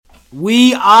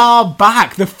We are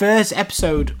back. The first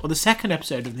episode, or the second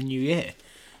episode of the new year,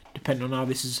 depending on how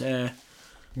this is. How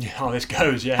this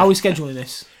goes, yeah. How are we scheduling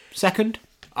this? Second?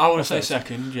 I want to say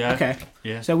second, yeah. Okay.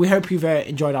 Yeah. So we hope you've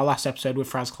enjoyed our last episode with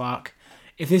Fraz Clark.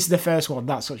 If this is the first one,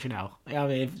 that's such an L. I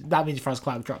mean, that means Fraz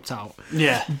Clark dropped out.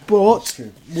 Yeah. But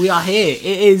we are here. It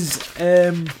is,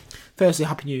 firstly,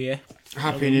 Happy New Year.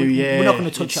 Happy New Year. We're not going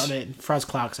to touch on it in Fraz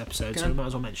Clark's episode, so we might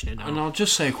as well mention it now. And I'll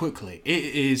just say quickly, it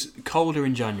is colder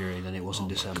in January than it was in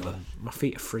December. God. My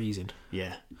feet are freezing.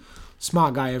 Yeah.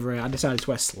 Smart guy over here. I decided to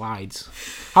wear slides.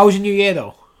 How was your New Year,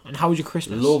 though? And how was your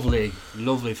Christmas? Lovely,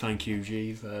 thank you,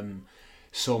 Jeeve.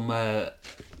 Some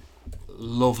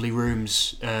lovely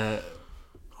rooms.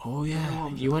 Oh, yeah.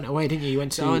 You went away, didn't you? You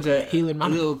went to Healing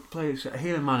Manor. A little place,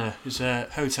 Healing Manor. It's a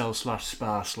hotel /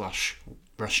 spa /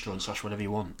 restaurant / whatever you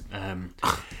want.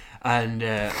 And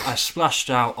I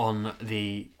splashed out on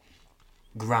the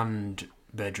grand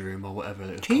bedroom or whatever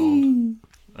it was called.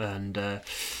 And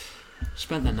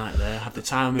spent the night there, had the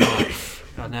time of my life.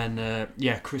 And then,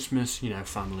 Christmas,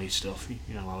 family stuff.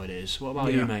 You know how it is. What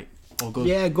about you, mate? All good?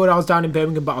 Yeah, good. I was down in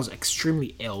Birmingham, but I was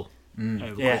extremely ill.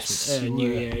 Yes. Christmas, New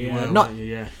Year, yeah. Well, Not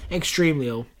yeah. extremely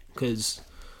ill, because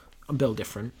I'm built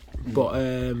different. But,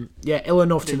 ill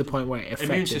enough to the point where it affected.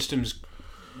 Immune system's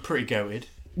pretty goated.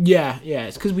 Yeah,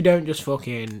 it's because we don't just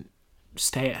fucking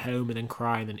stay at home and then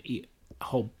cry and then eat a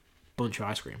whole bunch of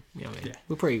ice cream. You know what I mean? Yeah.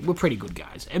 We're pretty good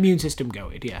guys. Immune system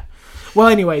goated, yeah. Well,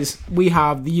 anyways, we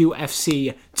have the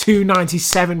UFC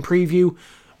 297 preview.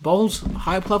 Balls,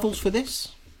 hype levels for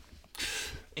this?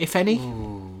 If any?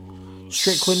 Ooh.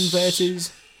 Strickland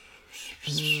versus...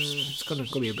 It's going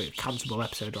to be a bit comfortable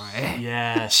episode right here.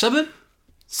 Yeah. 7?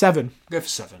 7. Go for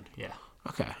 7, yeah.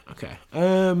 Okay.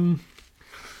 I'm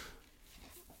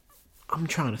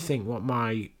trying to think what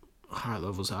my high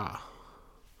levels are.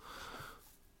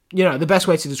 The best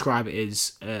way to describe it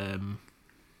is... Yeah.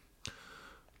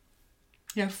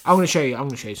 I'm going to show you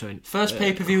something. First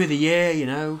pay-per-view of the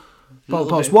year,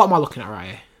 Pause. What am I looking at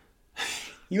right here?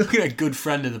 You're looking at a good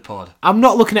friend of the pod. I'm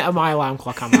not looking at my alarm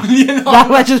clock, am I?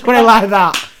 Let's just put it like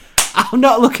that. I'm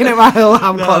not looking at my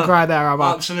alarm clock right there, am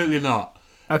I? Absolutely not.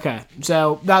 Okay,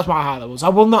 so that's my high levels.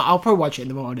 I'll probably watch it in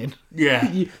the morning.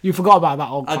 Yeah. You forgot about that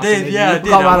old I did, yeah, I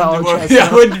did. I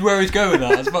wondered where he's going with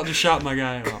that. I was about to shout my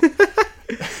guy out.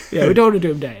 Yeah, we don't want to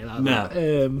do him dirty like no.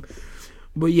 that.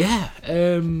 But yeah,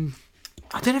 I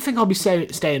don't think I'll be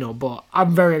staying up, but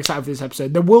I'm very excited for this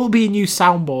episode. There will be a new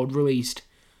soundboard released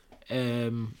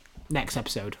next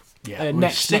episode. Yeah,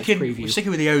 next preview. We're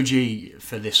sticking with the OG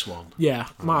for this one. Yeah,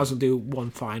 might as well do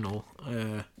one final.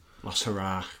 Last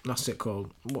hurrah. That's it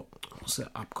called. What's the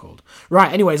app called?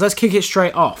 Right, anyways, let's kick it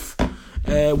straight off.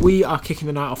 We are kicking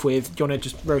the night off with... Do you want to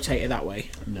just rotate it that way?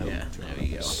 No. Yeah, there we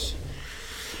go.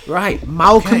 Right,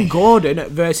 Malcolm Gordon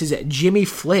versus Jimmy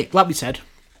Flick. Like we said.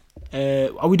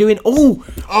 Are we doing... Oh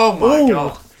my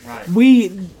God. Right.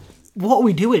 What are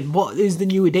we doing? What is the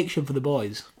new addiction for the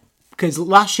boys? Because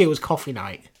last year was coffee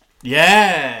night.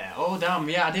 Yeah. Oh damn.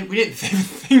 Yeah. We didn't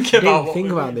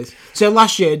think about this. So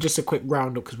last year, just a quick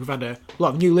roundup because we've had a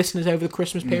lot of new listeners over the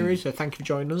Christmas period. So thank you for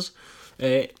joining us.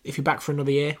 If you're back for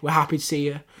another year, we're happy to see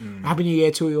you. Happy New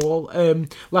Year to you all.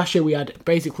 Last year we had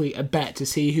basically a bet to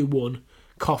see who won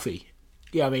coffee.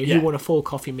 Who won a full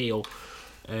coffee meal.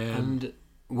 And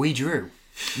we drew.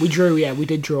 We drew. Yeah, we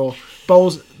did draw.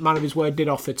 Bowles, man of his word, did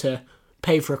offer to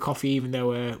pay for a coffee, even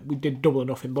though we did double or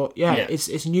nothing. But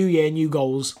it's new year, new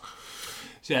goals.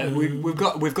 So yeah, we've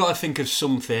got to think of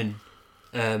something,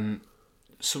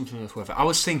 something that's worth it. I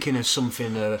was thinking of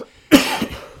something.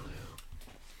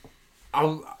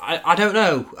 I don't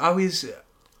know. I was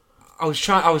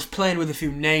playing with a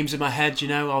few names in my head.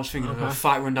 I was thinking of a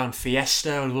Fight Rundown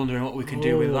Fiesta. I was wondering what we could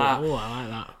do with that. Oh, I like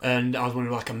that. And I was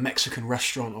wondering like a Mexican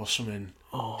restaurant or something.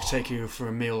 To take you for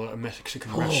a meal at a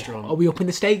Mexican restaurant. Are we upping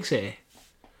the stakes here?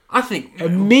 I think a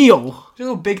meal.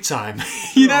 It's big time.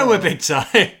 We're big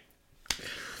time.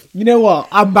 You know what?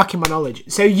 I'm backing my knowledge.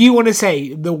 So you want to say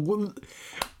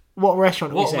what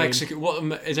restaurant? What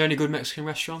Mexican? Is there any good Mexican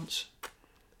restaurants?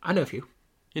 I know a few.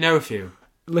 You know a few.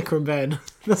 Liquor and Burn.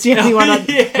 That's the only one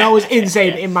that was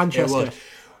insane in Manchester.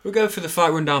 We'll go for the Fight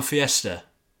Rundown Fiesta.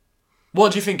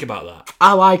 What do you think about that?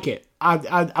 I like it.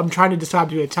 I'm trying to decide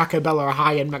between a Taco Bell or a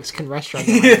high-end Mexican restaurant.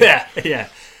 Yeah.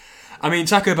 I mean,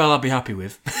 Taco Bell I'd be happy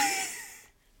with.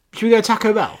 Should we go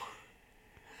Taco Bell?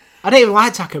 I don't even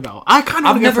like Taco Bell.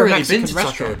 I've never really been to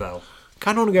Taco Bell.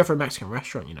 Kind of want to go for a Mexican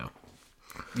restaurant,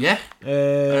 Yeah.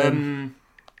 Hang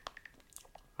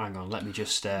on, let me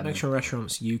just... Mexican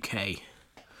restaurants, UK.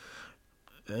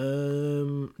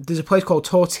 There's a place called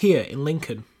Tortilla in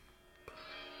Lincoln.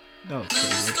 That was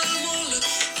pretty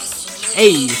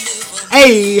good.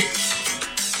 Hey!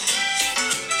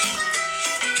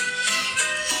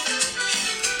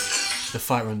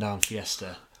 Fight Rundown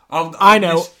Fiesta. I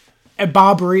know. A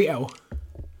bar burrito.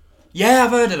 Yeah,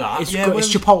 I've heard of that. It's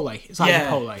it's Chipotle. It's like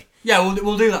Chipotle. Yeah,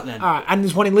 we'll do that then. Alright, and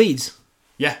there's one in Leeds.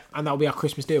 Yeah. And that'll be our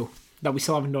Christmas do. That we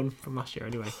still haven't done from last year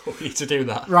anyway. We need to do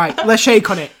that. Right, let's shake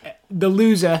on it. The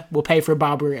loser will pay for a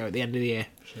bar burrito at the end of the year.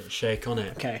 Shake on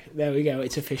it. Okay, there we go.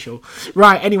 It's official.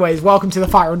 Right, anyways, welcome to the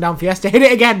Fight Rundown Fiesta. Hit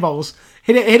it again, Balls.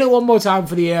 Hit it one more time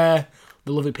for the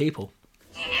lovely people.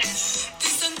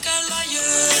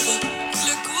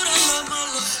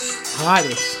 I like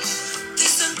this.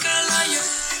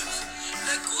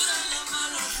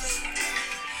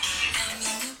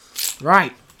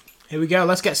 Right, here we go.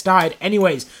 Let's get started.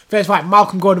 Anyways, first fight,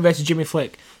 Malcolm Gordon versus Jimmy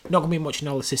Flick. Not going to be much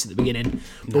analysis at the beginning,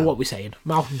 but what we're saying,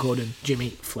 Malcolm Gordon, Jimmy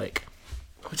Flick.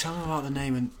 Tell me about the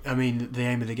aim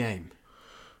of the game.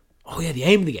 Oh yeah, the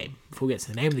aim of the game. Before we get to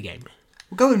the name of the game.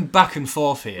 We're going back and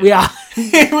forth here. We are.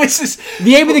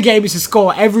 The aim of the game is to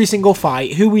score every single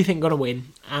fight, who we think going to win.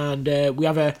 And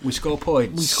we score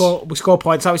points. We score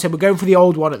points. Like we said, we're going for the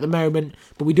old one at the moment,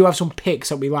 but we do have some picks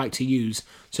that we like to use,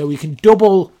 so we can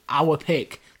double our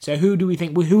pick. So who do we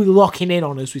think? Who are we locking in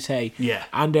on, as we say? Yeah.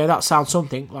 And that sounds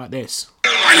something like this.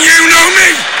 And you know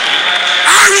me.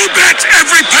 I will bet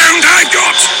every pound I've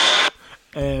got.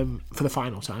 For the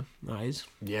final time, that is.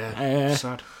 Yeah.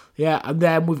 Sad. Yeah, and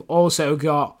then we've also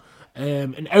got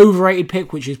an overrated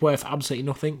pick, which is worth absolutely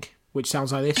nothing. Which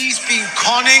sounds like this. He's been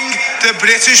conning the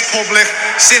British public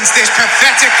since this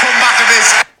pathetic comeback of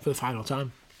his. For the final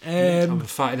time. The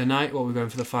fight of the night? What are we going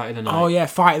for the fight of the night? Oh, yeah,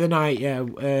 fight of the night, yeah.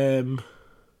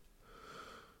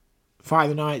 Fight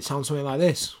of the night sounds something like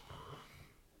this.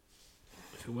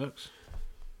 If it works.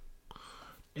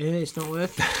 It's not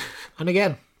working. And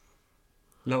again.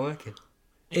 Not working.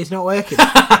 It's not working.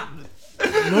 None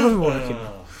of them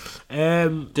are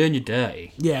working. Doing your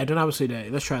dirty. Yeah, done absolutely dirty.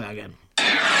 Let's try that again.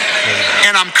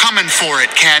 And I'm coming for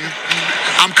it, Ken.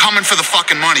 I'm coming for the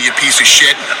fucking money, you piece of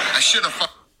shit. I should have.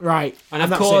 Right. And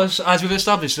of course, as we've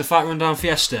established, the Fight Rundown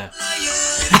Fiesta.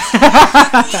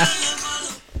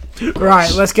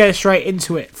 Right, let's get straight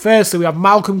into it. Firstly, we have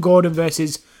Malcolm Gordon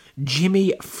versus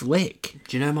Jimmy Flick.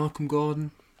 Do you know Malcolm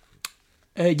Gordon?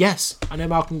 Yes, I know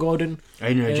Malcolm Gordon.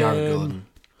 I know Jared Gordon.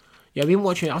 Yeah, I've been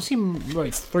watching. I've seen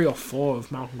like 3 or 4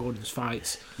 of Malcolm Gordon's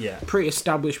fights. Yeah, pretty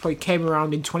established. Probably came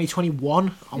around in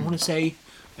 2021. I want to say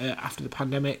after the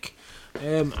pandemic,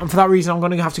 and for that reason, I'm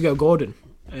going to have to go Gordon.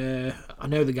 I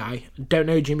know the guy. Don't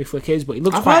know who Jimmy Flick is, but he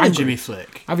looks quite angry. I've heard of Jimmy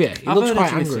Flick. Have you? He looks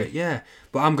quite angry. Flick, yeah,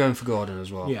 but I'm going for Gordon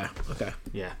as well. Yeah. Okay.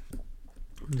 Yeah.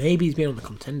 Maybe he's been on the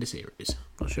Contender Series.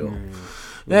 Not sure.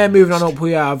 Then moving on up,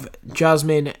 we have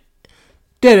Jasmine.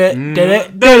 Guess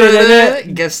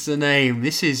the name.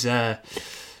 This is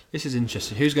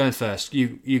interesting. Who's going first?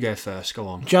 You go first. Go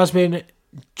on. Jasmine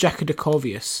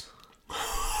Jakudakovius.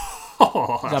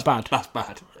 Is that bad? That's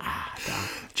bad. Damn.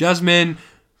 Jasmine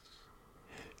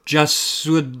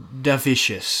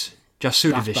Jasudavicius.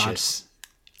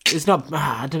 It's not.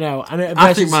 I don't know.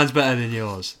 I think mine's better than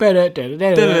yours. Go Guess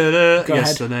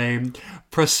ahead. the name.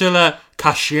 Priscilla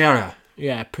Cashiera.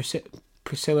 Yeah,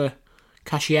 Priscilla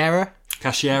Cashiera.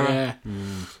 Yeah.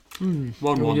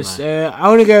 1-1. I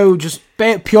want to go just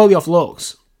purely off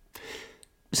looks.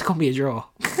 It's going to be a draw.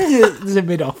 There's a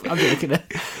mid off. I'm joking.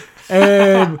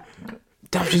 Damn,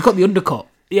 she's got the undercut.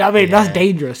 Yeah, I mean, that's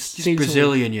dangerous. She's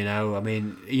Brazilian, you know. I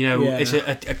mean, it's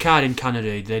a card in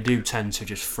Canada. They do tend to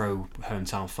just throw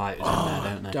hometown fighters in there,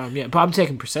 don't they? Damn, yeah. But I'm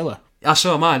taking Priscilla.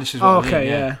 So am I. This is what I mean,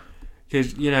 yeah.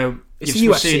 Because, it's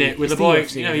you've seen it with the boy,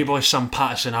 UFC, your boy Sam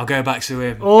Patterson. I'll go back to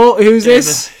him. Oh, who's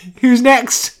this? Who's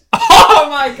next? Oh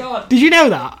my god! Did you know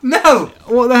that? No.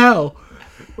 What the hell?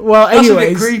 Well, That's anyways, a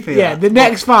bit creepy. Yeah, the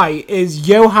next fight is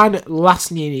Johan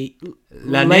Lansky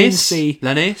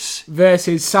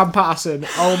versus Sam Patterson.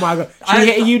 Oh my god! Should we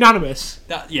hit a unanimous?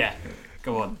 Yeah,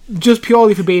 go on. Just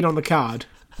purely for being on the card.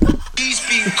 He's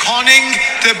been conning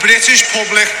the British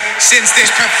public since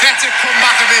this pathetic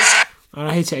comeback of his. And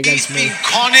I hit it against me. He's been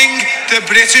conning the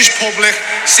British public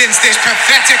since this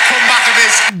pathetic comeback of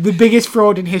his. The biggest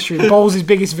fraud in history. Bowles'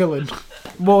 biggest villain.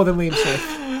 More than Liam Smith.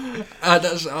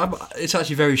 It's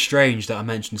actually very strange that I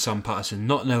mentioned Sam Patterson,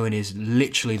 not knowing is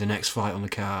literally the next fight on the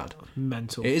card.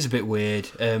 Mental. It is a bit weird.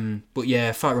 But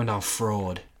yeah, Fight Rundown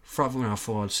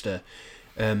fraudster.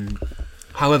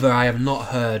 However, I have not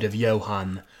heard of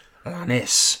Johan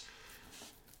Lanis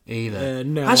either.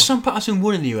 No. Has Sam Patterson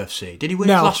won in the UFC? Did he win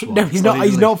his last one? No, he's not.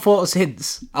 He's not fought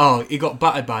since. Oh, he got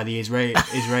battered by the Israeli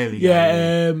guy.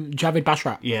 Yeah, Javid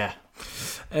Bashrat. Yeah.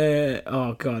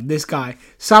 Oh god, this guy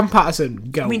Sam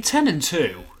Patterson. Goat. I mean,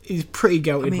 10-2. He's pretty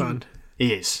goated, man.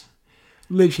 He is.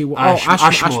 Literally.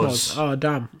 Ashmoz. Oh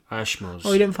damn. Ashmoz.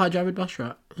 Oh, he didn't fight Javid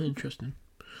Bashrat. Interesting.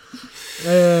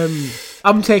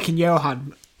 I'm taking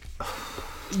Johan.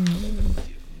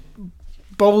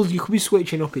 Balls, you could be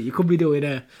switching up it. You could be doing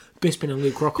a Bisping and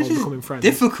Luke Rockhold becoming friends.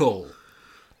 Difficult.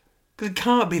 It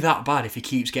can't be that bad if he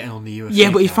keeps getting on the UFC.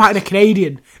 Yeah, but he's fighting a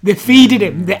Canadian. They're feeding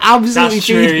him. They're absolutely That's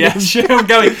true, feeding yeah, him. sure. I'm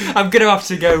going to have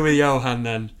to go with Johan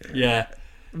then. Yeah.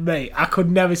 Mate, I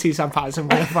could never see Sam Patterson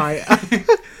win a fight.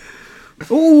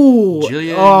 Ooh.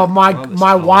 Julian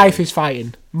My wife is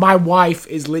fighting. My wife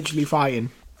is literally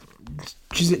fighting.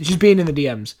 She's been in the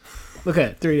DMs. Look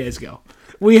at it, 3 days ago.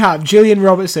 We have Gillian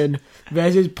Robertson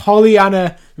versus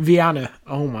Polyana Viana.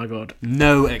 Oh my god.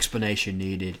 No explanation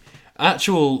needed. I've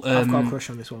got a crush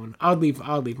on this woman. I'll leave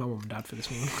my mum and dad for this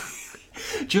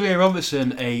one. Julia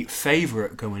Robertson, a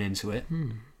favourite going into it.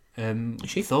 Is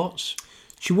she? Thoughts?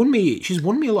 She's won me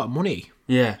a lot of money.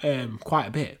 Yeah. Quite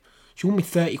a bit. She won me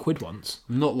 30 quid once.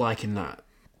 I'm not liking that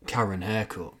Karen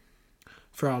haircut.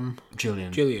 From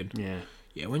Gillian. Yeah.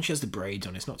 Yeah, when she has the braids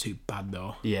on, it's not too bad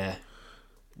though. Yeah.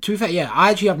 To be fair, yeah,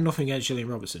 I actually have nothing against Gillian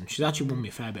Robertson. She's actually won me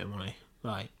a fair bit of money.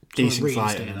 Like, decent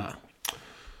fighter. That.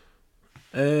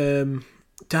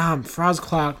 Damn, Fraz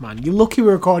Clark, man. You're lucky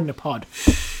we're recording a pod.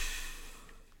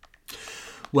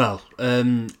 Well,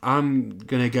 I'm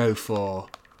going to go for...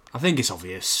 I think it's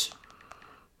obvious.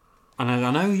 And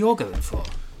I know you're going for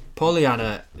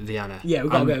Polyana Viana. Yeah,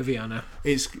 we've got to go with Viana.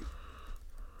 It's...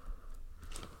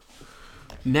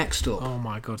 Next up. Oh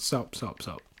my god, stop.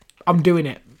 I'm doing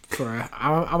it for her.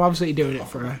 I'm absolutely doing it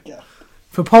for her.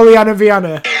 For Polyana Viana.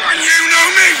 You know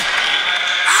me.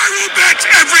 I will bet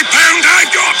every pound I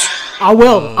got. I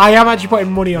will. I am actually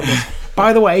putting money on this.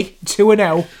 By the way,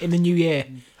 2-0 in the new year.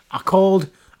 I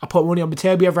put money on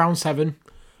Beterbiev round 7.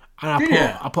 And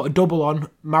I put a double on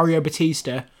Mario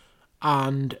Batista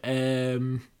and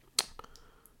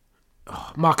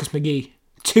Marcus McGee.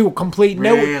 2 complete.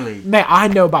 Really? No, mate, I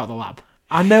know about the lab.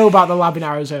 I know about the lab in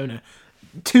Arizona.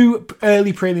 2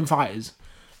 early prelim fighters.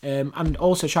 And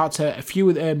also shout out to a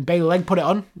few. Bailey Legg put it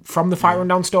on from the Fight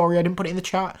Rundown story. I didn't put it in the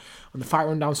chat. On the Fight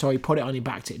Rundown story, he put it on, he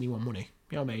backed it, and he won money.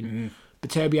 You know what I mean?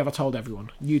 Beterbiev, I told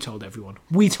everyone. You told everyone.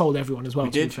 We told everyone as well,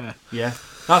 to be fair. Yeah.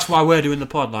 That's why we're doing the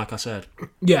pod, like I said.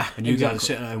 Yeah. And you guys are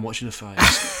sitting at home watching the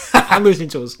fights. And listening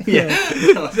to us. Yeah.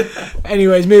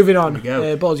 Anyways, moving on.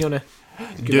 Go. Balls, you want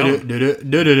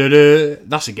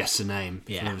That's a guess the name.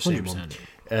 Yeah, Never seen one.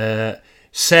 100%.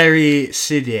 Seri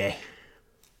Sideh.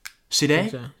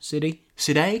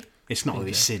 Sidey? It's not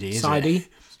really Sideh, is Sidey? it?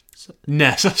 No,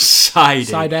 it's not Sideh.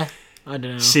 Sidey? I don't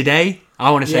know. Sideh?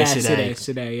 I want to say Sideh.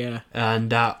 Sidey, yeah.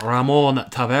 And Ramon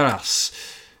Taveras.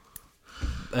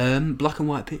 Black and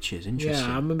white pictures, interesting.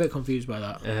 Yeah, I'm a bit confused by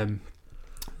that.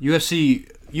 UFC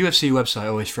website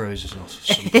always throws us off.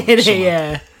 Some point,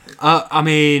 Yeah. I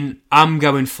mean, I'm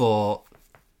going for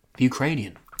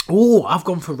Ukrainian. Oh, I've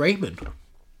gone for Raymond.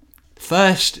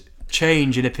 First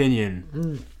change in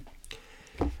opinion.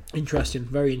 Interesting,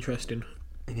 very interesting.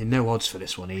 And no odds for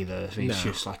this one either. I think it's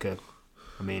just like a.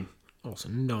 I mean. Also,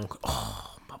 no.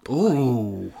 Oh, my boy.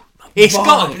 Ooh. It's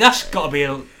got. That's got to be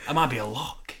a. It might be a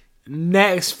lock.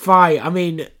 Next fight. I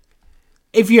mean,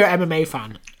 if you're an MMA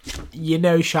fan, you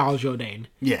know Charles Jourdain.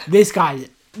 Yeah. This guy.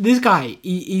 He's.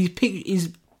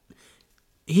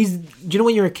 Do you know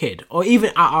when you're a kid, or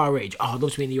even at our age? Oh, I'd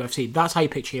love to be in the UFC. That's how you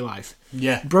picture your life.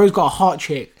 Yeah. Bro's got a hot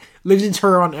chick. Lives in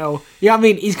Toronto. You know what I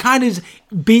mean? He's kind of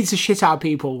beats the shit out of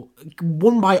people.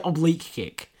 Won by oblique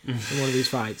kick in one of these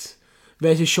fights.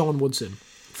 Versus Sean Woodson.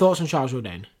 Thoughts on Charles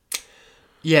Jourdain?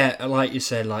 Yeah, like you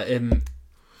said, like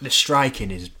the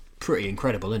striking is pretty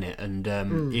incredible, isn't it?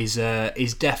 And he's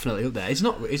definitely up there. He's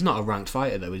not a ranked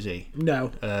fighter though, is he?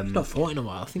 No. He's not fought in a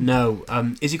while, I think. No.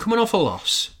 Is he coming off a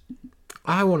loss?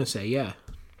 I want to say, yeah.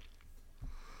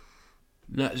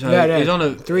 No, so he's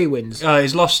on 3 wins.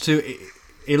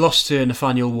 He lost to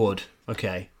Nathaniel Wood.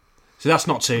 Okay. So that's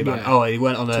not too bad. Yeah. Oh, he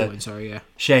went on 2 wins, sorry, yeah.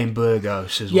 Shane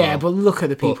Burgos as well. Yeah, but look at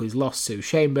the people he's lost to.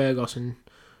 Shane Burgos and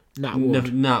Nat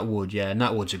Wood. Nat Wood, yeah.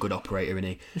 Nat Wood's a good operator, isn't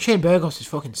he? Shane Burgos is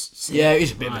fucking sick. Yeah,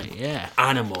 he's a bit of an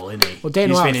animal, isn't he? Well,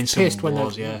 Dana White was pissed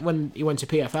when he went to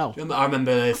PFL. I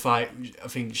remember the fight, I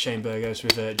think Shane Burgos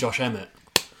with Josh Emmett.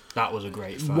 That was a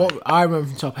great fight. What I remember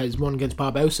from top heads one against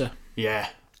Barbosa. Yeah.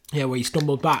 Yeah, where he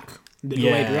stumbled back.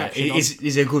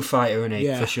 He's a good fighter, isn't he?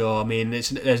 Yeah. For sure. I mean,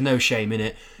 there's no shame in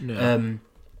it. No.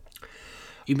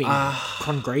 You mean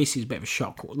Con Gracie's a bit of a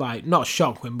shock, like not a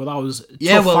shock win, but that was a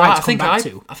tough fight to come back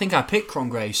to. I think I picked Con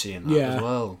Gracie in that as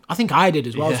well. I think I did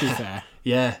as well. To be fair,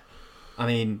 yeah. I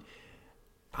mean,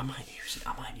 I might use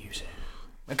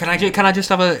it. Can I just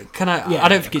have a? Can I? Yeah, I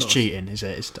don't think it's cheating, is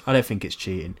it? I don't think it's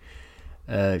cheating.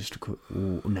 Just a quick.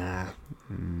 Nah.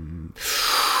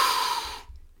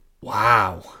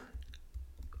 Wow.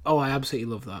 Oh, I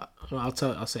absolutely love that. Well,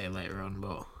 I'll say it later on,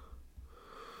 but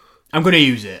I'm going to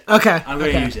use it. okay. I'm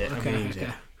going to use it. I'm going to use it.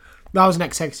 That was an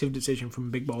executive decision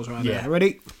from Big Balls right there.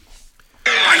 Ready?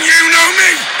 And you know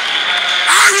me.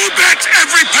 I will bet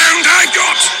every pound I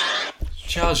got.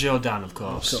 Charles Jourdan, of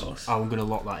course. I'm going to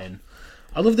lock that in.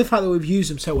 I love the fact that we've used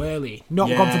them so early. Not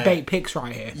gone for bait picks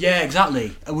right here. Yeah,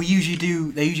 exactly. We usually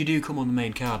do. They usually do come on the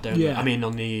main card, don't they? I mean,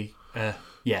 on the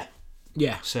yeah.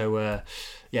 So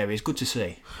it's good to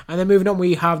see. And then moving on,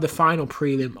 we have the final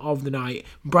prelim of the night.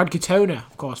 Brad Katona,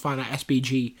 of course, fighting at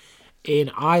SBG in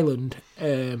Ireland.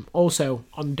 Also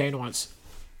on Dana White's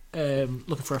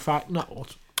looking for a fight,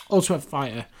 not Ultimate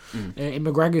Fighter in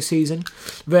McGregor's season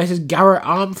versus Garrett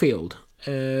Armfield.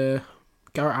 Garrett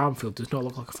Armfield does not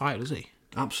look like a fighter, does he?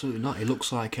 Absolutely not. He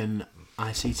looks like an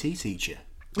ICT teacher.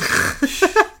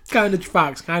 Kind of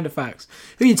facts.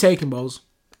 Who are you taking, Balls?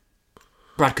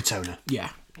 Brad Katona.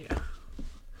 Yeah. I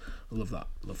love that.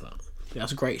 Yeah,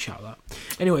 that's a great shout, that.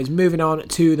 Anyways, moving on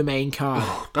to the main card.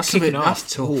 That's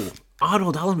tough. Ooh,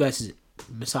 Arnold Allen versus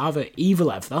Misava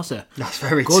Evelev. That's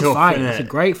very good tough, fight. isn't That's it? a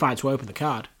great fight to open the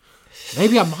card.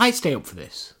 Maybe I might stay up for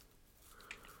this.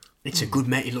 It's a good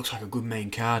mate. It looks like a good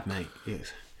main card, mate.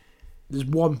 Yes. There's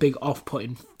one big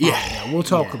off-putting. We'll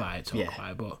talk about it.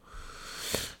 But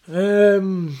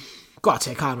got to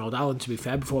take Arnold Allen, to be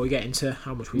fair, before we get into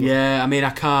how much we. Yeah, I mean, I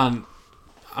can't.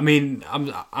 I mean,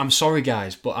 I'm sorry,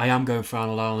 guys, but I am going for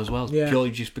Arnold Allen as well. Yeah.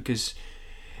 Purely just because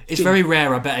it's very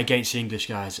rare I bet against the English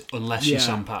guys, unless you're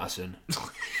Sam Patterson.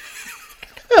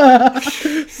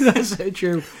 That's so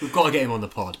true. We've got to get him on the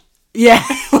pod. Yeah.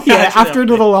 After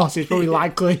another loss, it's probably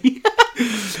likely.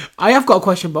 I have got a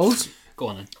question, Bowles. Go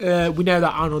on then. We know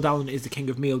that Arnold Allen is the king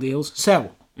of meal deals.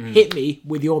 So, hit me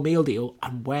with your meal deal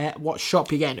and what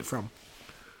shop you're getting it from.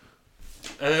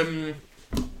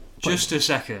 Just a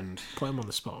second. Put him on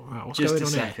the spot. Right, what's just going a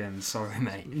on second. here? Sorry,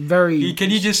 mate. Can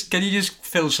you just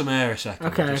fill some air a second?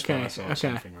 Okay.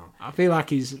 I feel like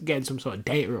he's getting some sort of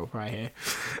data up right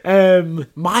here.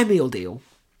 My meal deal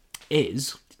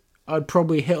is I'd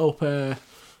probably hit up a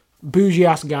bougie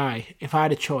ass guy if I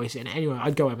had a choice. And anyway,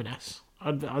 I'd go M&S.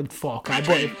 I'd fuck.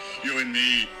 You and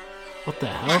me. What the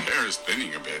My hell? hair is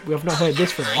thinning a bit. We have not heard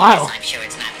this for a while. I'm sure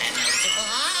it's not that noticeable.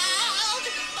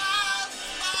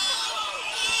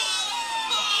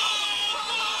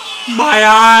 My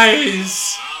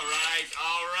eyes!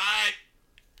 All right.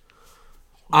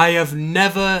 I have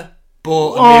never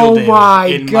bought a meal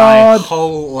deal in my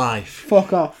whole life.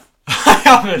 Fuck off. I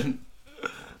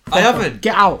haven't.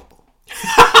 Get out.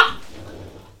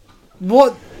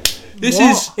 What? This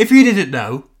is, if you didn't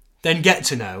know, then get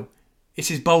to know. This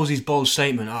is Bowles's bold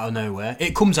statement out of nowhere.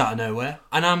 It comes out of nowhere.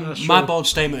 And my bold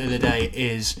statement of the day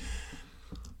is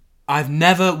I've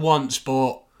never once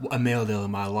bought a meal deal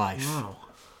in my life. Wow.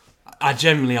 I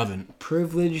genuinely haven't.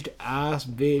 Privileged ass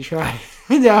bitch, right?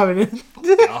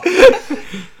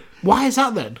 Why is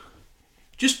that then?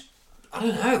 Just, I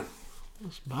don't know.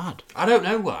 That's bad. I don't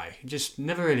know why. Just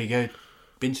never really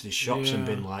been to the shops and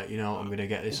been like, I'm going to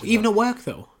get this. Even at work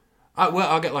though?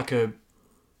 I'll get like to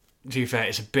be fair,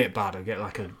 it's a bit bad. I'll get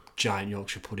like a giant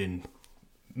Yorkshire pudding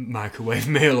microwave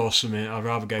meal or something. I'd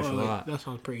rather go for that. That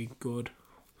sounds pretty good.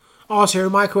 Oh, so you're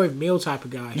a microwave meal type of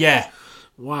guy? Yeah.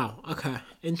 Wow. Okay.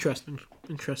 Interesting.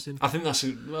 I think that's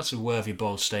a worthy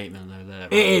bold statement though. There.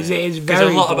 It is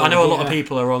very. I know a lot of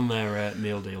people are on their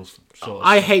meal deals.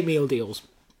 I hate meal deals.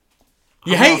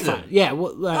 You hate them? Yeah.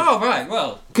 Right.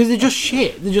 Well, because they're just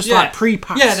shit. They're just like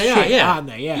pre-packed shit, aren't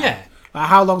they? Yeah. Like,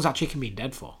 how long's that chicken been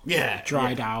dead for? Yeah.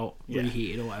 Dried out,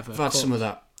 reheated or whatever. I've had some of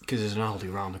that because there's an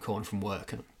Aldi around the corner from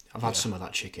work, and I've had some of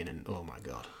that chicken, and oh my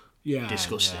god. Yeah,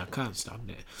 disgusting. Yeah, I can't stand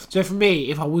it. So for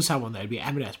me, if I was someone, it'd be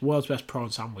M&S, world's best prawn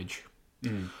sandwich.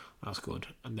 That's good.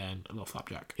 And then a little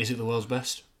flapjack. Is it the world's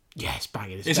best? Yeah, it's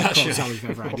banging. It's the best best prawn sandwich I've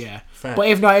ever had, yeah. Fair. But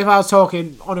if not, if I was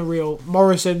talking on a real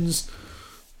Morrison's,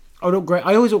 I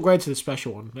always upgrade to the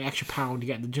special one, the extra pound. You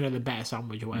get the better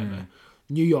sandwich or whatever.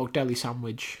 New York deli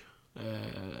sandwich,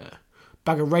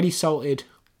 bag of ready salted,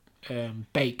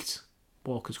 baked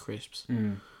Walker's crisps,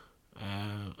 and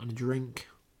a drink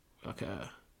like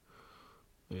a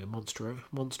Monster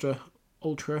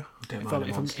Ultra.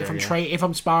 If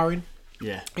I'm sparring,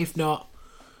 yeah. If not,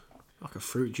 like a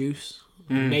fruit juice,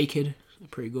 naked,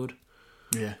 pretty good.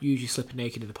 Yeah. Usually slipping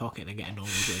naked in the pocket and then get a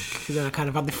normal drink because then I kind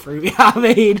of had the fruit. You know what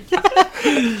I mean?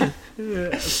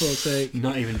 Fuck's sake.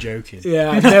 Not even joking.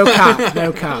 Yeah,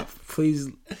 no cap.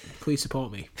 Please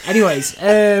support me. Anyways,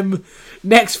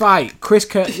 next fight, Chris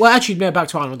Kurt. Well, actually, no, back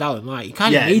to Arnold Allen. Like, he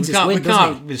kind of needs this win,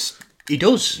 doesn't he? He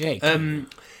does. Yeah. Who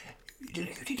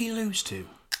did he lose to?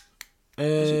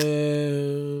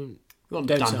 Dan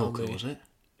Dan Hooker, was it?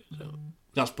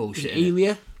 That's Is bullshit. it Innit?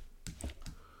 Elia?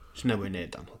 It's nowhere near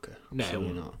Dan Hooker. No.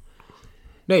 Certainly not.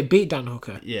 No, he beat Dan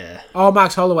Hooker. Yeah. Oh,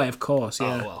 Max Holloway, of course.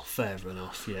 Yeah. Oh well, fair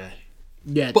enough. Yeah.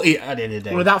 Yeah. But at the end of the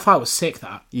day, Well, that fight was sick.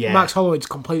 That. Yeah. Max Holloway just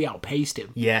completely outpaced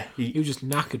him. yeah, He was just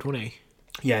knackered, wasn't he?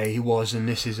 yeah, he was, and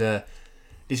this is a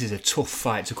tough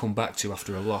fight to come back to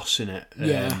after a loss, isn't it?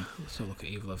 Yeah. Let's have a look at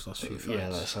Evilev's last few fights. Yeah,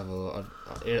 let's have a look.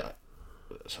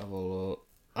 Let's have a look.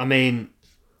 I mean,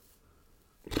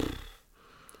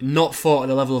 not fought at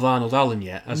the level of Arnold Allen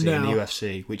yet, has he, in the No.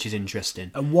 UFC, which is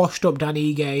interesting. A washed up Dan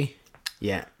Ige.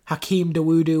 Yeah, Hakeem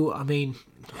Dawodu. I mean,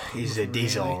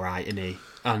 he's all right, isn't he?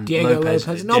 And Diego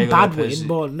Lopez. Not Diego bad Lopez win,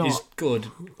 but not. He's good.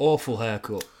 Awful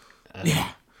haircut. Yeah.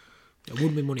 It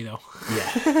wouldn't be money though.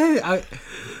 Yeah,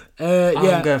 Yeah.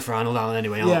 I'm going for Arnold Allen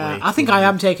anyway, aren't Yeah. we? I think I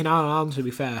am taking Arnold Allen, to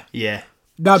be fair. Yeah,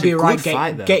 That'd It's be a a right good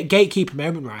fight, though. gatekeeper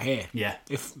moment right here. yeah.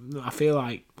 If I feel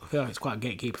like it's quite a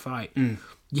gatekeeper fight.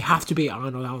 You have to beat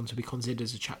Arnold Allen to be considered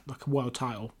as like a world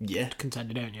title Yeah.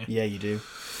 contender, don't you? Yeah, you do.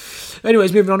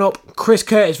 Anyways, moving on up. Chris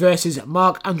Curtis versus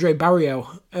Marc-Andre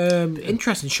Barrio.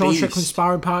 Interesting. Sean Beast. Strickland's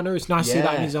sparring partner. It's nice to see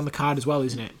that Yeah. he's on the card as well,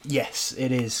 isn't it? Yes,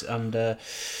 it is, and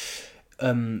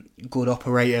good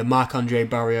operator Marc-Andre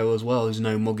Barrio as well. Who's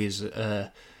no muggies,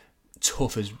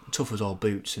 tough as all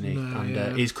boots, isn't he?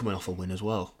 No, he's coming off a win as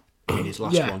well in his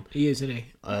last Yeah, one. he is, isn't he?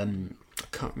 I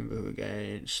can't remember who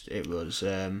against. It was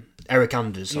Eric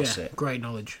Anders. That's Yeah, it. great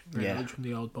knowledge. Great Yeah. knowledge from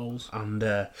the old bowls. And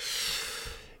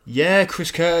yeah,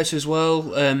 Chris Curtis as well.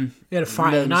 He had a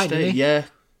fight at night, didn't he? Yeah,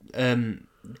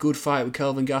 good fight with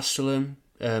Kelvin Gastelum.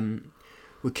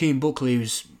 With Keane Buckley,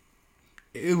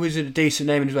 who was a decent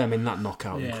name as well. I mean, that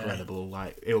knockout incredible.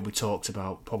 Like, it'll be talked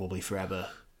about probably forever.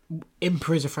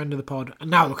 Imper is a friend of the pod, and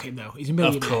now look at him though. He's a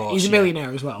millionaire. course, He's a yeah.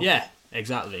 millionaire as well. Yeah,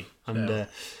 exactly. And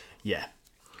yeah,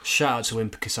 shout out to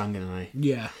Imper Kasangan and I.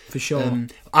 Yeah, for sure.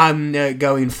 I'm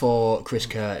going for Chris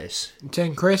Curtis. I'm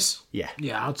taking Chris. Yeah.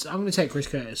 Yeah, I'm going to take Chris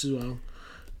Curtis as well.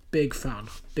 Big fan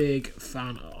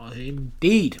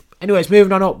indeed. Anyways,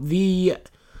 moving on up, the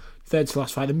third to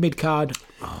last fight, the mid card.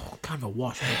 Oh, kind of a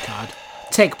wash mid card.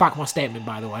 Take back my statement,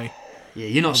 by the way. Yeah,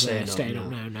 you're not Staying staying up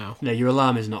up. now. No, your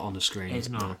alarm is not on the screen. It's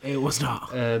not. It was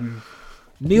not. No.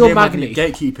 Neil Magny.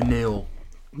 Gatekeeper Neil.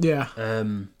 Yeah.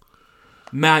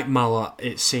 Mike Mallott,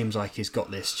 it seems like he's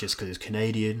got this just because he's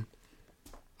Canadian.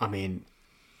 I mean,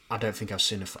 I don't think I've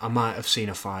seen I might have seen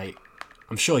a fight.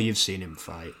 I'm sure you've seen him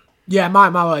fight. Yeah,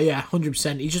 Mike Mallett, yeah,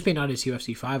 100%. He's just been added to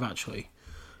UFC 5, actually.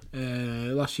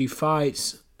 Last few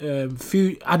fights. Adam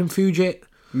Fugit.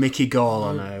 Mickey Gall,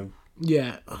 I know.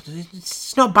 Yeah.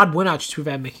 It's not a bad win, actually, to be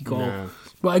fair, Mickey Gall. No.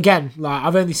 But again, like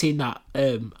I've only seen that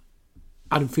Adam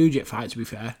Fugit fight, to be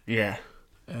fair. Yeah.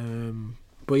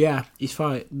 But yeah, he's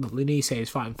fighting. Linise is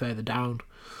fighting further down.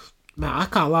 Man, I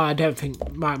can't lie. I don't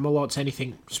think Mike Mallott's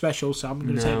anything special, so I'm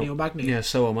going to take Neil Magny. Yeah,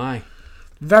 so am I.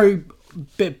 Very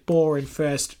bit boring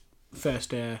first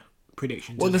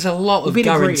predictions. Well, there's a lot of We've been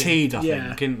guaranteed, agreeing. I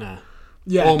think, isn't there?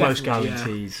 Yeah, almost definitely,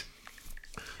 guaranteed.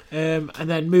 Yeah. And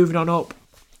then moving on up,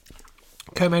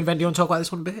 co-main event. Do you want to talk about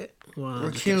this one a bit? Well,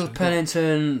 Raquel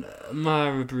Pennington,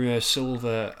 Mara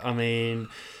Silva. I mean,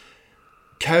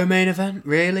 co-main event,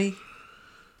 really?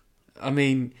 I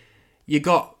mean, you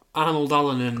got Arnold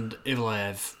Allen and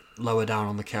Ivlev lower down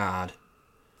on the card,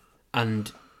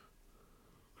 and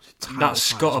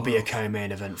that's got to be a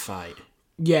co-main event fight.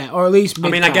 Yeah, or at least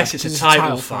mid-card. I mean, I guess it's a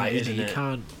title fight, isn't isn't it?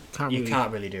 You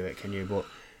Can't really do it, can you? But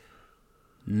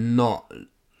not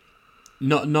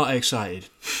excited.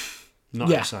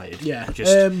 Not excited. Yeah.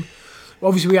 Just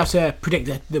obviously, we have to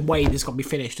predict the way this got to be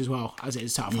finished as well, as it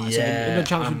is title fight. Yeah, so no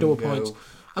chance for double points.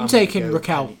 I'm I'm taking go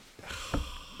Raquel. Penny.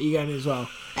 Are you going as well?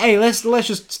 Hey, let's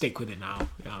just stick with it now.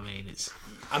 You know what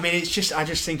I mean? I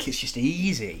just think it's just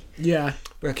easy. Yeah.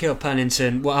 Raquel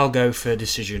Pennington. Well, I'll go for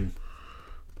decision.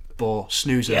 Or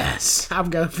snoozer. Yes,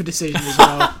 I'm going for decision as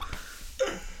well.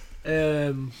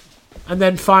 And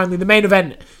then finally, the main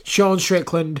event: Sean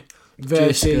Strickland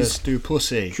versus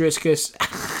Driscus.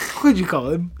 What do you call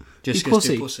him?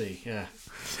 Driscus Pussy. Yeah.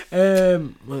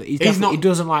 Well, he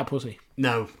doesn't like pussy.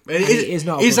 No, He is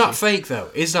not. Is that fake though?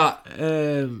 Is that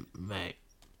mate?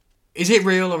 Is it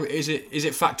real or is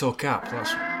it fact or cap?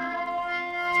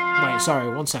 Wait,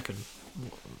 sorry, 1 second.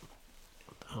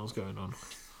 What the hell's going on?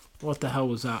 What the hell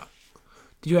was that?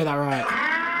 Did you hear that right?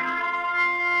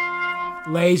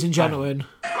 Ladies and gentlemen,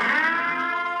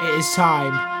 it is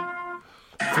time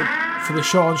for the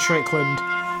Sean Strickland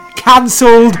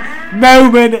cancelled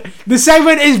moment. The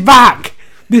segment is back.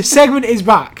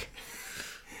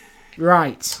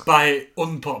 Right. By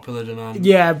unpopular demand.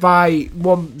 Yeah,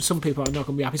 some people are not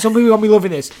going to be happy. Some people are going to be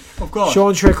loving this. Of course.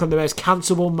 Sean Strickland, the most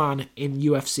cancelable man in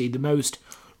UFC, the most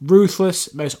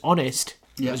ruthless, most honest,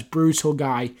 Yeah. Most brutal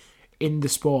guy in the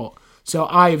sport. So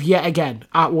I have yet again,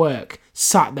 at work,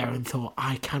 sat there and thought,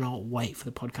 I cannot wait for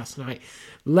the podcast tonight.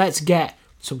 Let's get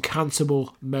some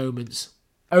cancelable moments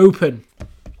open.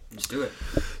 Let's do it.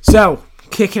 So,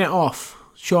 kicking it off,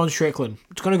 Sean Strickland.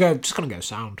 It's gonna go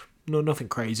sound. No, nothing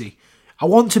crazy. I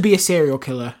want to be a serial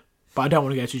killer, but I don't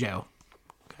want to go to jail.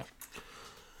 Okay.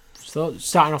 So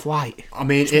starting off light. I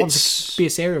mean, Just want to be a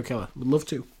serial killer. Would love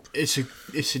to. It's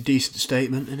a decent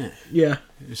statement, isn't it? Yeah.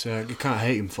 It's you can't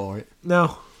hate him for it.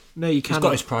 No, you can't. He's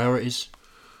got his priorities.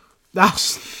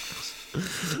 That's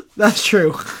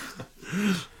true.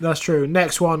 That's true.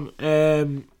 Next one,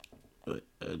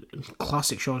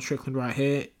 classic Sean Strickland right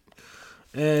here.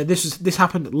 This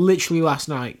happened literally last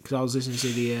night because I was listening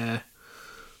to the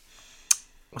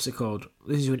what's it called?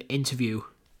 This is an interview,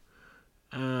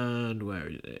 and where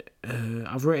is it?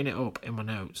 I've written it up in my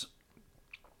notes.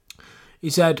 He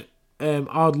said,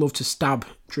 "I'd love to stab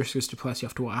Dricus du Plessis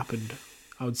after what happened.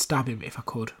 I would stab him if I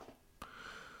could."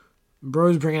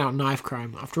 Bro's bringing out knife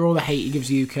crime after all the hate he gives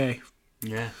the UK.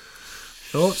 Yeah.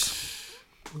 Thoughts?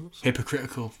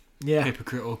 Hypocritical. Yeah.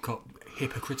 Hypocritical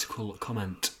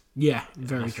comment. Yeah,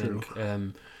 very true.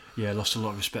 Yeah, lost a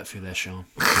lot of respect for you there, Sean.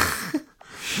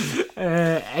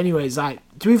 Anyways, to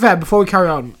be fair, before we carry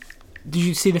on, did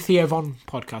you see the Theo Von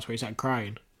podcast where he's like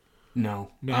crying? No,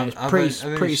 it's I've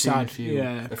pretty sad.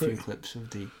 A few clips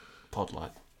of the pod,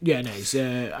 like. Yeah, no,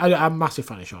 I'm a massive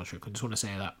fan of Sean Strickland. Just want to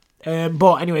say that.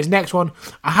 But anyways, next one.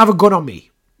 I have a gun on me.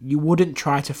 You wouldn't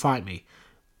try to fight me.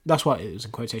 That's what it was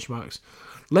in quotation marks.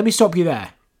 Let me stop you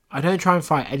there. I don't try and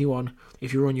fight anyone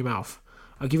if you run your mouth.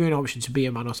 I'll give you an option to be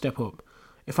a man or step up.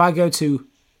 If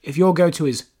your go-to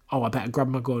is, oh, I better grab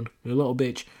my gun, you're a little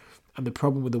bitch, and the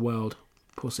problem with the world,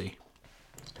 pussy.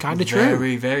 Kind of true.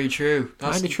 Very, very true.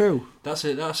 Kind of true. That's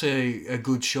a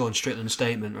good Sean Strickland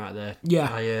statement right there. Yeah.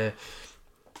 I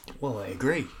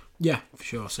agree. Yeah, for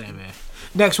sure. Same here.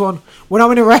 Next one. When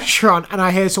I'm in a restaurant and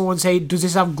I hear someone say, does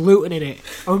this have gluten in it?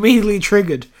 I'm immediately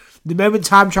triggered. The moment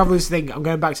time travellers think I'm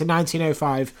going back to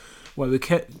 1905, where we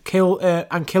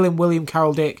killing William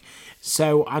Carroll Dick,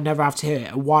 so I never have to hear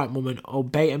a white woman or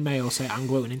beta male say I'm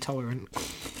gluten intolerant.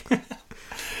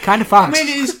 Kind of fast. I mean,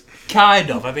 it is kind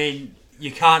of. I mean,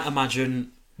 you can't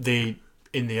imagine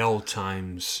in the old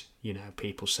times,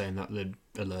 people saying that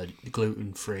they're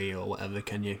gluten free or whatever.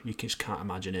 Can you? You just can't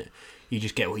imagine it. You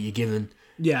just get what you're given.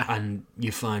 Yeah. And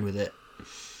you're fine with it.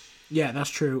 Yeah, that's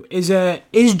true. Is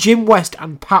Jim West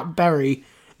and Pat Berry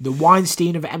the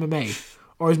Weinstein of MMA,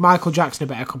 or is Michael Jackson a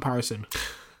better comparison?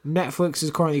 Netflix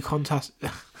is currently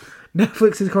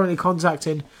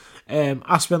contacting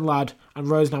Aspen Ladd and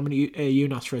Rose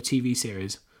Namajunas for a TV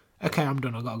series. Okay, I'm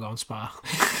done. I gotta go on Spa.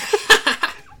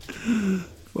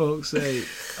 Fuck's sake,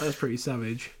 that's pretty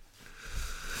savage.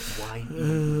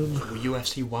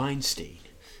 UFC Weinstein.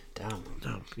 Damn.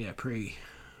 Yeah, pretty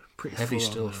heavy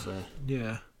stuff there.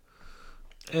 Yeah.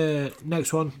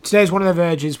 Next one. Today's one of the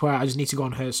urges where I just need to go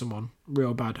and hurt someone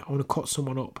real bad. I want to cut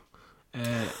someone up,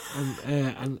 and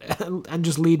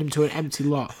just lead them to an empty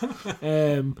lot.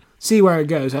 See where it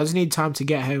goes. I just need time to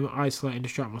get home, isolate, and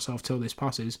distract myself till this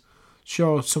passes.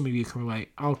 Sure, some of you can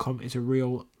relate. Alcom is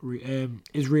real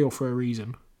for a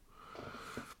reason.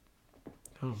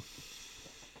 Oh.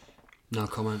 No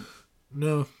comment.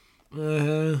 No.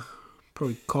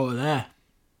 Probably call it there.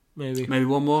 Maybe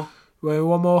one more. Wait,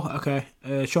 one more? Okay.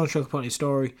 Sean Strickland put in his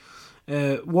story.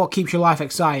 What keeps your life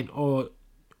exciting, or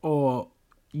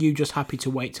you just happy to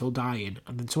wait till dying?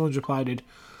 And then someone's replied,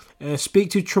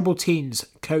 speak to troubled teens,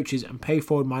 coaches, and pay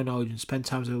forward my knowledge and spend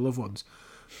time with their loved ones.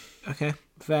 Okay,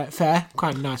 fair.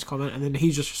 Quite a nice comment. And then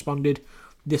he's just responded,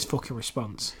 this fucking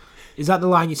response. Is that the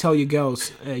line you tell your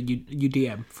girls, you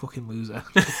DM? Fucking loser.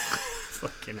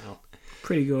 Fucking hell.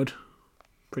 Pretty good.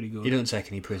 He don't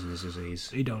take any prisoners, does he?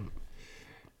 He don't.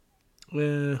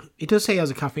 He does say he has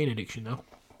a caffeine addiction, though.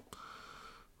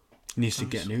 He needs to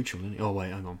get neutral, doesn't he? Oh,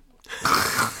 wait, hang on.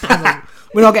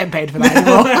 We're not getting paid for that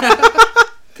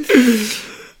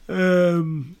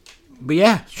anymore. But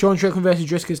yeah, Sean Strickland versus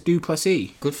Dricus du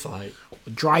Plessis. Good fight.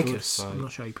 Dricus. I'm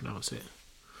not sure how you pronounce it.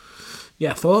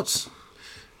 Yeah, thoughts?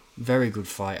 Very good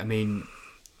fight. I mean,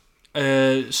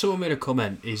 someone made a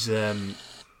comment.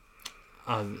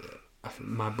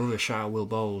 My brother, shout out Will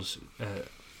Bowles,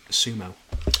 sumo.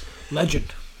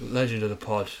 Legend of the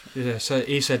pod. So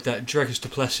he said that Dricus du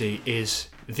Plessis is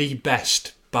the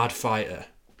best bad fighter.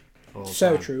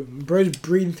 So true. Bro's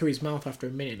breathing through his mouth after a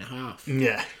minute and a half.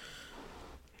 Yeah.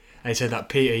 And he said that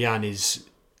Peter Yan is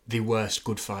the worst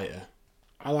good fighter.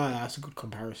 I like that. That's a good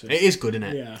comparison. It is good, isn't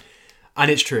it? Yeah. And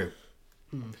it's true.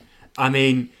 I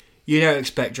mean, you don't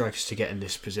expect Dricus to get in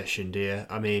this position, do you?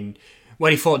 I mean,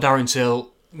 when he fought Darren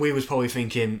Till, we was probably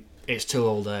thinking it's Till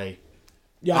all day.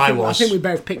 Yeah, I think we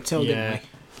both picked Till, didn't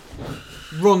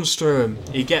we? Runs through him.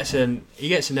 He gets in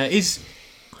there. He's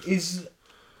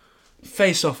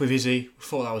face off with Izzy.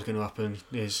 Thought that was going to happen.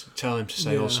 Is tell him to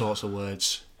say all sorts of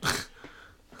words,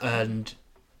 and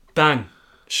bang,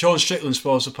 Sean Strickland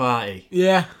spoils the party.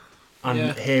 Yeah,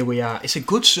 and here we are. It's a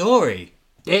good story.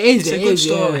 It is. It's a good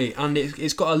story, and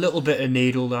it's got a little bit of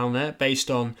needle down there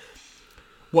based on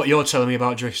what you're telling me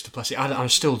about Drake du Plessis. I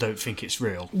still don't think it's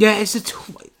real. Yeah, it's the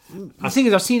thing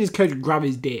is, I've seen his coach grab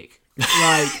his dick,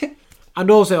 like, and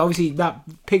also obviously that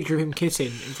picture of him kissing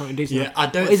in front of Disney. Yeah, I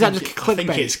don't. Is think that just I think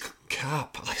clickbait? it's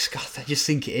cap. I just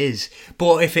think it is.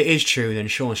 But if it is true, then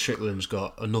Sean Strickland's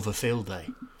got another field day.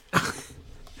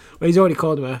 Well, he's already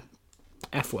called him a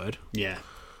F word. Yeah.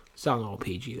 Sound all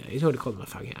PG there. He's already called him a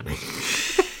faggot, hasn't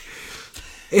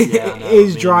Yeah, he?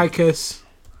 Is Dreykus.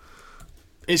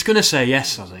 It's going to say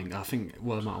yes, I think.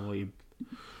 Well, no matter what you...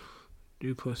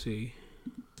 Du Plessis.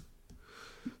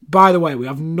 By the way, we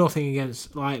have nothing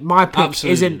against... Like, my pick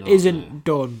isn't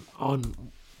done on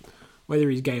whether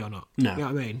he's gay or not. No. You know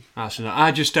what I mean? Absolutely.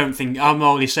 I just don't think... I'm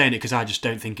only saying it because I just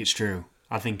don't think it's true.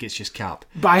 I think it's just cap.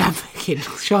 But I am thinking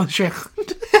Sean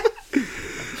Strickland.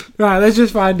 Right, let's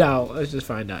just find out.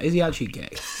 Is he actually gay?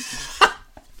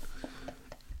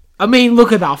 I mean,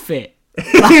 look at that fit.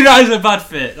 That is a bad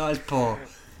fit. That is poor.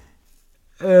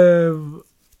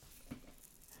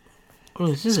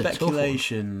 This is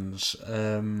Speculations.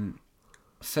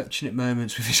 Affectionate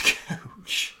moments with his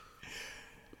coach.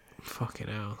 Fucking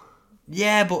hell.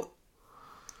 Yeah, but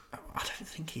I don't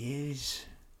think he is.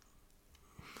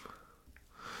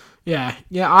 Yeah,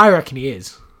 I reckon he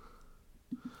is.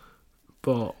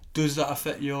 But does that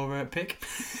affect your pick?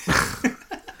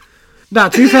 No,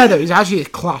 to be fair though, he's actually a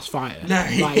class fighter. No,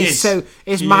 he is.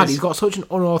 It's mad. He's got such an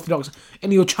unorthodox,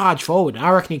 and he'll charge forward.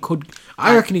 I reckon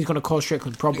he's going to cause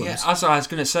Strickland problems. Yeah, as I was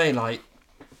going to say, like,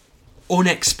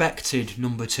 unexpected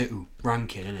number 2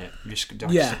 ranking, isn't it? Just du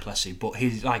Plessis, but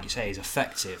he's, like you say, he's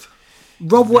effective.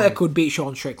 Rob Whittaker could beat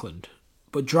Sean Strickland,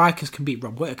 but Dreykus can beat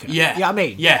Rob Whittaker. Yeah, you know what I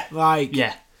mean?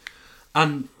 Yeah,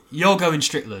 and you're going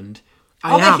Strickland.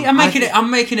 I'm making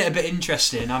it a bit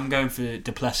interesting. I'm going for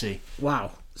du Plessis.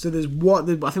 Wow. So there's what? I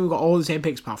think we've got all the same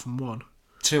picks apart from one.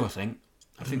 2, I think.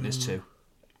 I think there's 2.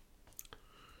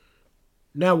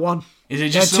 No, 1. Is it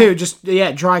just 2? Just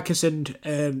Dreykus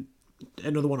and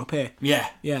another one up here. Yeah.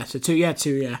 Yeah. So 2. Yeah,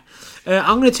 2. Yeah.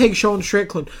 I'm going to take Sean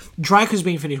Strickland. Dreykus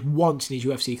been finished once in his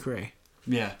UFC career.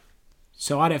 Yeah.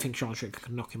 So I don't think Sean Strickland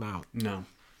can knock him out. No.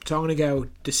 So I'm going to go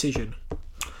decision.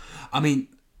 I mean,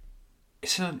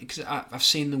 it's because I've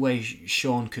seen the way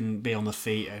Sean can be on the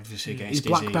feet, obviously against He's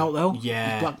black Izzy. belt though.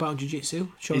 Yeah, he's black belt in jiu-jitsu.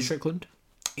 Sean Strickland.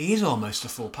 He is almost a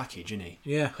full package, isn't he?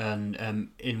 Yeah. And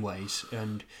in ways,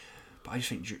 but I just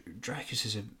think Dreykus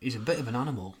is a bit of an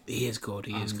animal. He is good.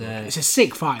 He is good. It's a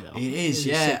sick fight though. It is.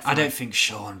 Yeah. I don't think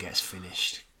Sean gets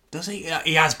finished. Does he?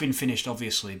 He has been finished,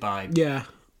 obviously, by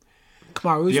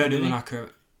Kamaru Usman.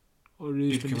 Or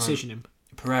Usman decision him.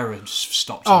 Pereira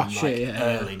stopped him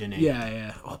early, didn't he?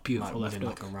 Yeah. Oh, beautiful left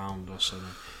hook. Like a round or something.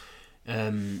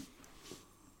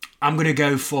 I'm going to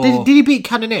go for... Did he beat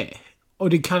Cannonier? Or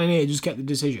did Cannonier just get the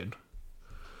decision?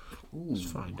 Let's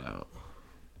find out.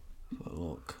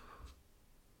 Look.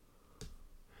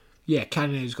 Yeah,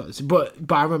 Cannonier's got this. But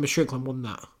I remember Strickland won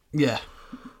that. Yeah.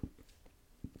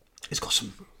 It's got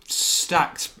some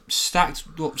stacked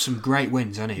up some great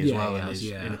wins, hasn't he, as well,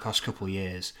 in the past couple of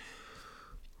years.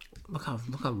 Look how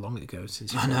long it goes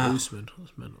since he fought Usman.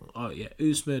 That's mental. Oh yeah,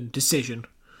 Usman decision.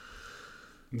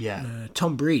 Yeah.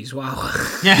 Tom Breeze. Wow.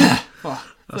 Yeah.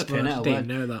 That's didn't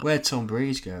know that. Where'd Tom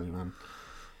Breeze go, man?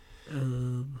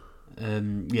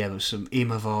 There's some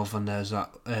Imavov and there's that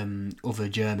other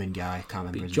German guy. I can't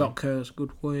remember his name. Jocko's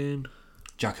good win.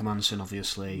 Jack Manson,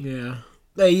 obviously. Yeah.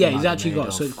 He's actually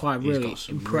got some quite really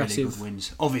impressive really good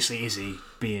wins. Obviously, Izzy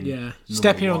being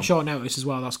stepping on short notice as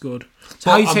well. That's good.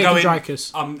 So how are you taking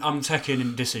Dreykus? I'm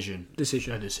taking decision.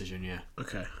 Decision. A decision. Yeah.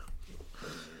 Okay.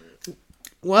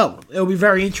 Well, it'll be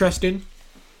very interesting.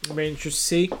 It'll be interesting to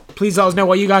see. Please let us know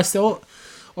what you guys thought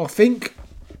or think.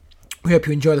 We hope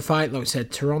you enjoy the fight. Like we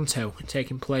said, Toronto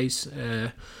taking place.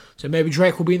 So maybe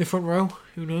Drake will be in the front row.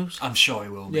 Who knows? I'm sure he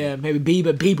will be. Yeah, maybe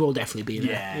Bieber. Bieber will definitely be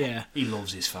there. Yeah. He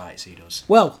loves his fights, he does.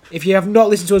 Well, if you have not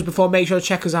listened to us before, make sure to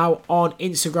check us out on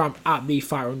Instagram at The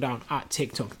Fight Rundown, at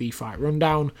TikTok The Fight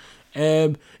Rundown. We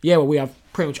have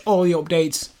pretty much all the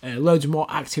updates. Loads of more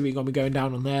activity going to be going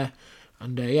down on there.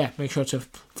 And make sure to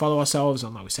follow ourselves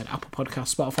on, like we said, Apple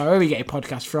Podcasts, Spotify, wherever you get your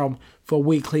podcast from, for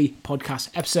weekly podcast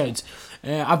episodes.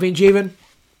 I've been Jeevan.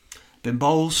 Been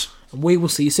Bowles. And we will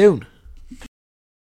see you soon.